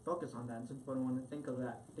focus on that, and some people don't want to think of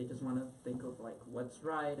that. They just want to think of like what's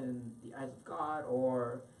right in the eyes of God,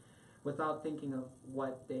 or without thinking of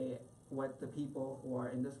what the people who are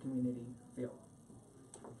in this community feel.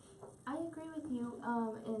 I agree with you,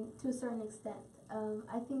 to a certain extent.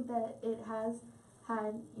 I think that it has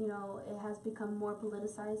had, it has become more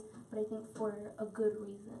politicized, but I think for a good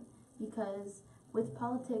reason. Because with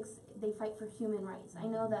politics, they fight for human rights. I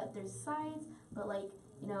know that there's sides, but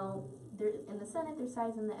there in the Senate there's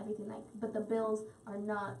sides and everything but the bills are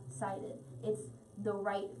not sided. It's the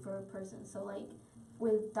right for a person. So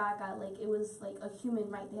with DACA, it was a human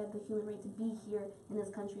right. They have the human right to be here in this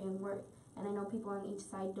country and work. And I know people on each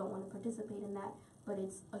side don't want to participate in that, but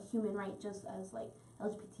it's a human right, just as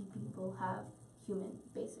LGBT people have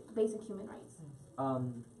basic human rights.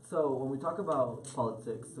 So when we talk about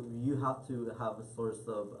politics, you have to have a source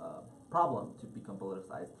of problem to become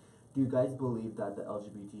politicized. Do you guys believe that the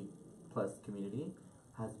LGBT plus community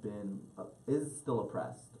is still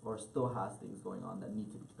oppressed, or still has things going on that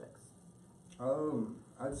need to be fixed?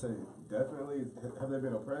 I'd say definitely. Have they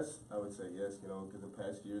been oppressed? I would say yes, because in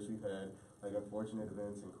past years we've had unfortunate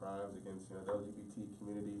events and crimes against the LGBT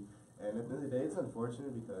community. And at the end of the day, it's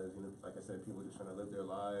unfortunate because like I said, people are just trying to live their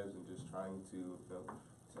lives and just trying to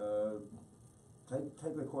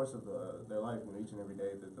take the course of their life each and every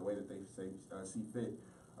day the way that they see fit.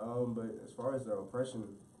 But as far as their oppression,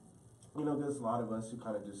 there's a lot of us who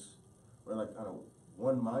we're kind of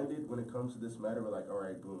one-minded when it comes to this matter. We're like, all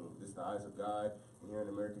right, boom, this is the eyes of God. And here in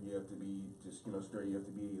America, you have to be just straight. You have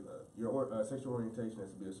to be your sexual orientation has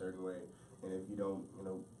to be a certain way. And if you don't,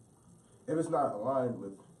 if it's not aligned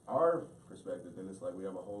with our perspective, then it's we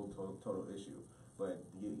have a whole total issue. But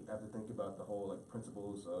you have to think about the whole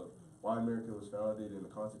principles of why America was founded and the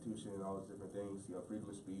Constitution and all those different things. Freedom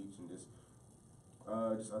of speech and just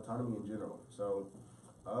autonomy in general. So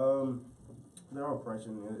their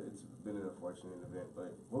oppression, it's been an unfortunate event.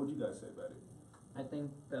 But what would you guys say about it? I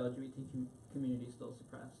think the LGBT community is still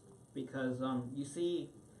suppressed because you see,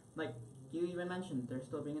 you even mentioned they're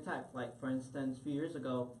still being attacked. For instance, a few years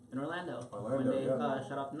ago in Orlando when they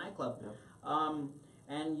shut off the nightclub. Yeah.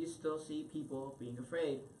 And you still see people being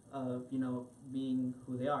afraid of, being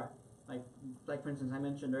who they are. Like for instance, I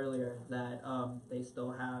mentioned earlier that they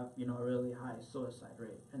still have, a really high suicide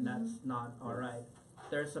rate, and that's not all right.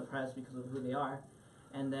 They're suppressed because of who they are,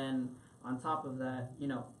 and then on top of that,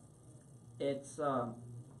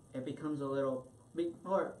 it becomes a little,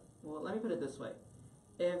 well, let me put it this way: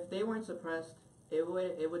 if they weren't suppressed, it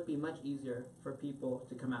would be much easier for people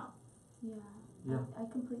to come out. Yeah.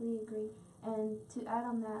 I completely agree. And to add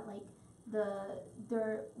on that,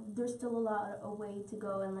 there's still a lot of way to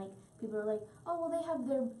go, and people are oh well, they have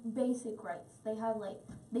their basic rights. They have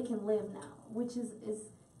they can live now, which is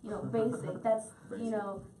basic. That's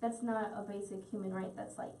that's not a basic human right.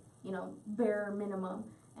 That's bare minimum.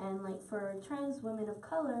 And for trans women of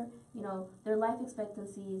color, their life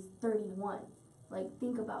expectancy is 31.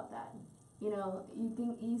 Think about that.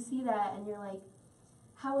 You see that and you're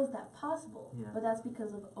how is that possible? Yeah. But that's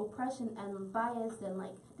because of oppression and bias and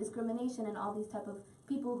discrimination and all these type of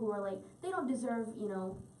people who are they don't deserve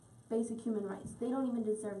basic human rights. They don't even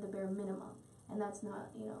deserve the bare minimum. and that's not,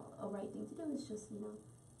 you know, a right thing to do. It's just, you know.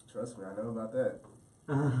 Trust me, I know about that.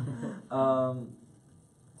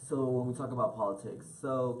 So when we talk about politics,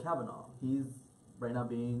 so Kavanaugh, he's right now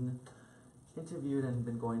being interviewed and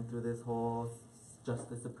been going through this whole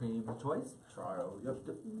Justice Supreme choice. Trial, yep.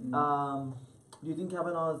 Do you think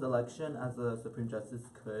Kavanaugh's election as a Supreme Justice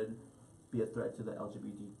could be a threat to the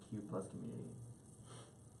LGBTQ plus community?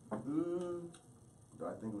 Do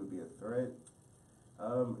I think it would be a threat?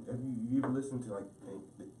 Have you've listened to like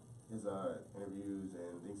his interviews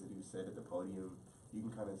and things that he said at the podium? You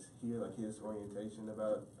can kind of hear like his orientation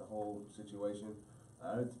about the whole situation.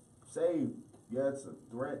 I'd say yeah, it's a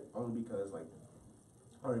threat only because like,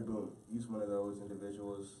 alright, boom, he's one of those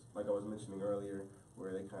individuals like I was mentioning earlier,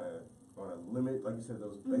 where they kind of want to limit, like you said,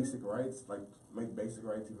 those basic rights, like make basic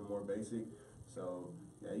rights even more basic. So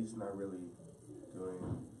yeah, he's not really doing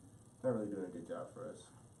a good job for us.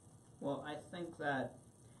 Well, I think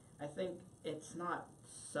it's not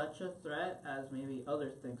such a threat as maybe other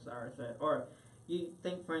things are a threat. Or you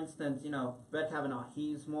think, for instance, you know, Brett Kavanaugh,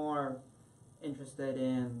 he's more interested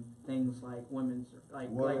in things like women's, like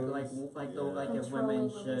if women Controlling could have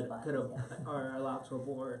women's bodies, are allowed to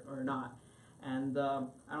abort or not. And I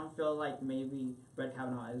don't feel like maybe Brett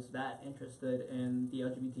Kavanaugh is that interested in the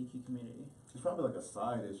LGBTQ community. It's probably like a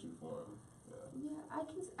side issue for him. Yeah,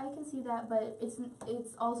 I can see that, but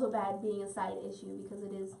it's also bad being a side issue because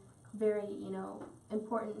it is very, you know,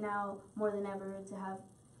 important now more than ever to have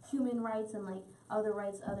human rights and like other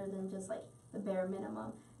rights other than just like the bare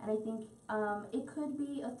minimum. And I think it could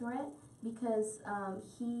be a threat because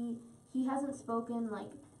he hasn't spoken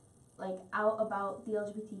like out about the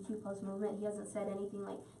LGBTQ plus movement. He hasn't said anything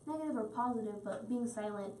like negative or positive, but being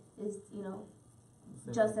silent is, you know,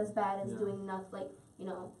 just as bad as doing nothing, like, you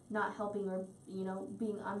know, not helping or, you know,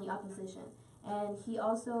 being on the opposition. And he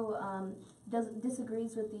also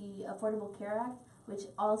disagrees with the Affordable Care Act, which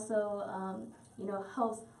also, you know,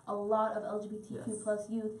 helps a lot of LGBTQ plus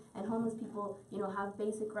youth and homeless people, you know, have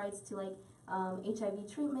basic rights to like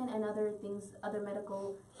HIV treatment and other things, other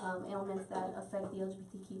medical ailments that affect the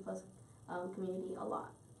LGBTQ plus community a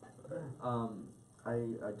lot.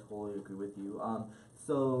 I totally agree with you.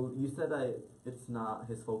 So you said that it's not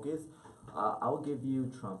his focus. I'll give you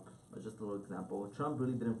Trump as just a little example. Trump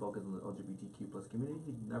really didn't focus on the LGBTQ plus community.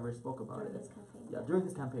 He never spoke about During it. his campaign. Yeah, during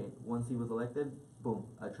his campaign. Once he was elected, boom,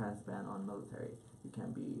 a trans ban on military. You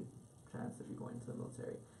can't be trans if you go into the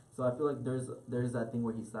military. So I feel like there's that thing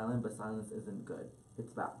where he's silent, but silence isn't good.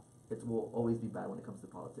 It's bad. It will always be bad when it comes to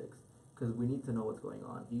politics because we need to know what's going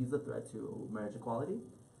on. He's a threat to marriage equality,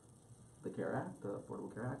 the CARE Act, the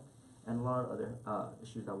Affordable Care Act, and a lot of other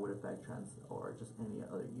issues that would affect trans or just any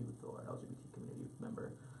other youth or LGBT community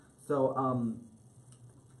member. So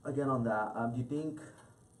again on that, do you think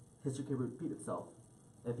history can repeat itself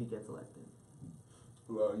if he gets elected?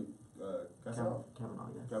 Well, Kavanaugh? Kavanaugh,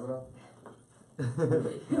 yes. Kavanaugh?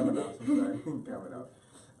 Kavanaugh, I'm sorry. Kavanaugh.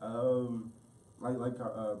 Like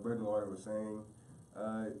Bread and Water was saying,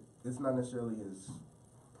 it's not necessarily his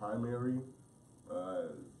primary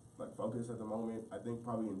like focus at the moment. I think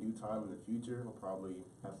probably in due time in the future he'll probably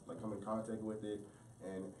have to like come in contact with it,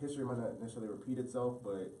 and history might not necessarily repeat itself,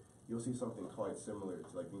 but you'll see something quite similar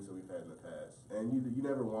to like things that we've had in the past. And you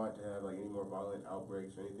never want to have like any more violent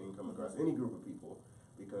outbreaks or anything come across any group of people,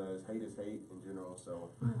 because hate is hate in general.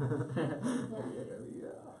 So yeah.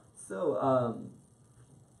 So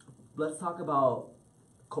let's talk about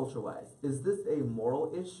culture-wise. Is this a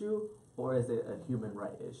moral issue or is it a human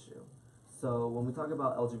right issue? So when we talk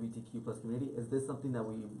about LGBTQ plus community, is this something that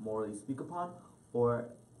we morally speak upon, or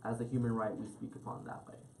as a human right we speak upon that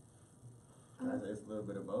way? I'd say it's a little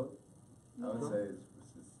bit of both. I would say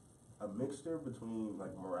it's a mixture between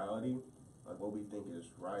like morality, like what we think is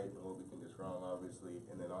right and what we think is wrong, obviously,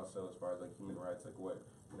 and then also as far as like human rights, like what,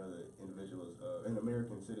 you know, the individuals and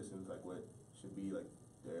American citizens, like what should be like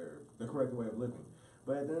the correct way of living.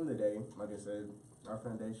 But at the end of the day, like I said, our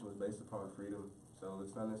foundation was based upon freedom, so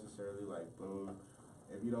it's not necessarily like boom,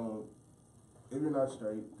 if you're not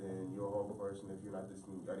straight, then you're a horrible person. If you're not this,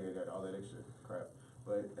 yada yada yada, all that extra crap.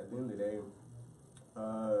 But at the end of the day,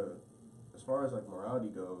 as far as like morality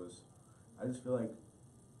goes, I just feel like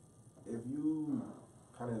if you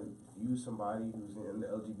kind of view somebody who's in the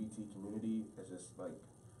LGBT community as just like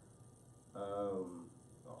a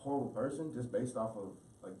horrible person just based off of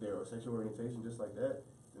like their sexual orientation, just like that,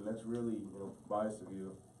 then that's really, you know, biased of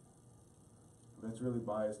you. That's really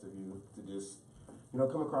biased of you to just, you know,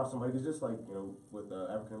 come across somebody. It's just like, you know, with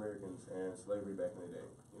African Americans and slavery back in the day.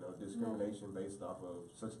 You know, discrimination based off of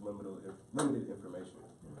such limited information.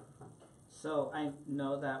 So I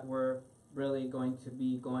know that we're really going to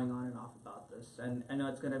be going on and off about this, and I know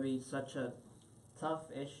it's going to be such a tough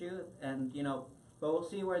issue, and but we'll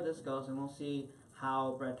see where this goes, and we'll see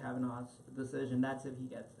how Brett Kavanaugh's decision. That's if he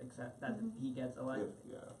gets he gets elected.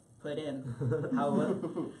 Yeah. Put in. How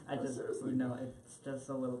I just Seriously. it's just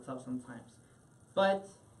a little tough sometimes, but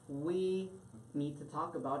we need to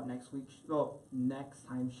talk about next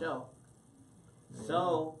time show.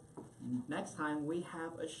 So next time we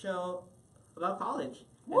have a show about college.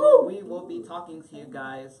 And we will be talking to you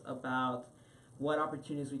guys about what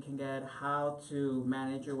opportunities we can get, how to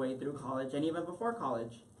manage your way through college, and even before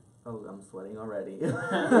college. Oh, I'm sweating already.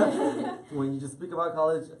 When you just speak about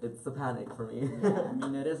college, it's a panic for me. I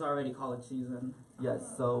mean, it is already college season. Yes,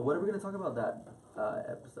 so what are we going to talk about that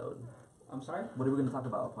episode? I'm sorry? What are we going to talk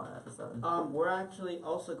about upon that episode? We're actually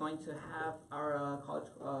also going to have our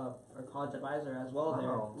college advisor as well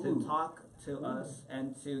Wow. there to Ooh. talk to us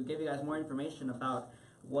and to give you guys more information about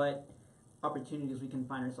what opportunities we can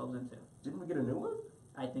find ourselves into. Didn't we get a new one?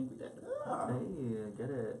 I think we did. Ah. Hey, get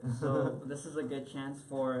it. So this is a good chance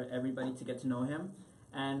for everybody to get to know him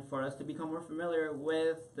and for us to become more familiar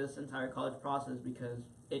with this entire college process, because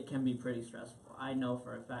it can be pretty stressful. I know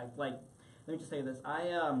for a fact. Like, let me just say this.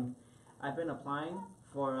 I've been applying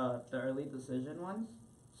for the early decision ones.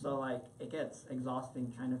 So like it gets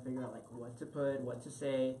exhausting trying to figure out like what to put, what to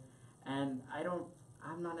say, and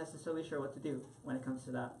I'm not necessarily sure what to do when it comes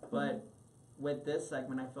to that. But with this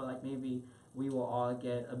segment, I feel like maybe we will all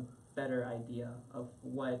get a better idea of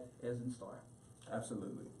what is in store.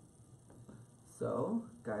 Absolutely. So,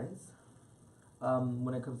 guys,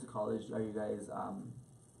 when it comes to college, are you guys,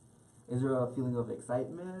 is there a feeling of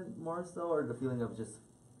excitement more so, or the feeling of just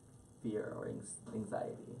fear or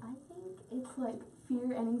anxiety? I think it's like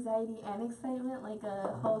fear and anxiety and excitement, like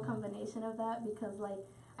a whole combination of that, because like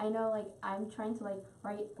I know like I'm trying to like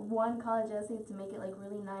write one college essay to make it like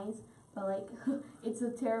really nice, but like it's a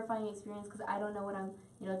terrifying experience because I don't know what I'm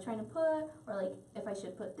trying to put, or like if I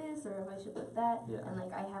should put this or if I should put that. Yeah. And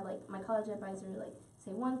like I have like my college advisor like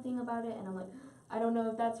say one thing about it, and I'm like, I don't know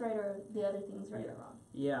if that's right or the other thing's right or wrong.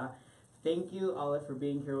 Yeah. Thank you, Olive, for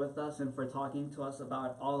being here with us and for talking to us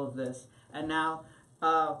about all of this. And now,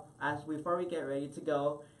 before we get ready to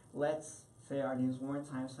go, let's say our names one more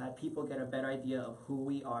time so that people get a better idea of who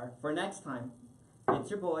we are for next time.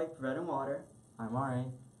 It's your boy, Bread and Water. I'm Ari.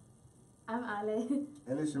 I'm Ale.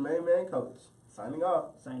 And it's your main man, Coach. Signing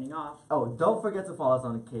off. Signing off. Oh, don't forget to follow us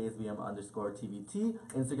on KSBM_TBT,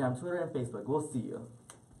 Instagram, Twitter, and Facebook. We'll see you.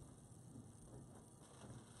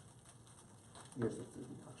 You're supposed to do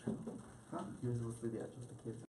the outro. Huh? You're supposed to do the outro with the kids.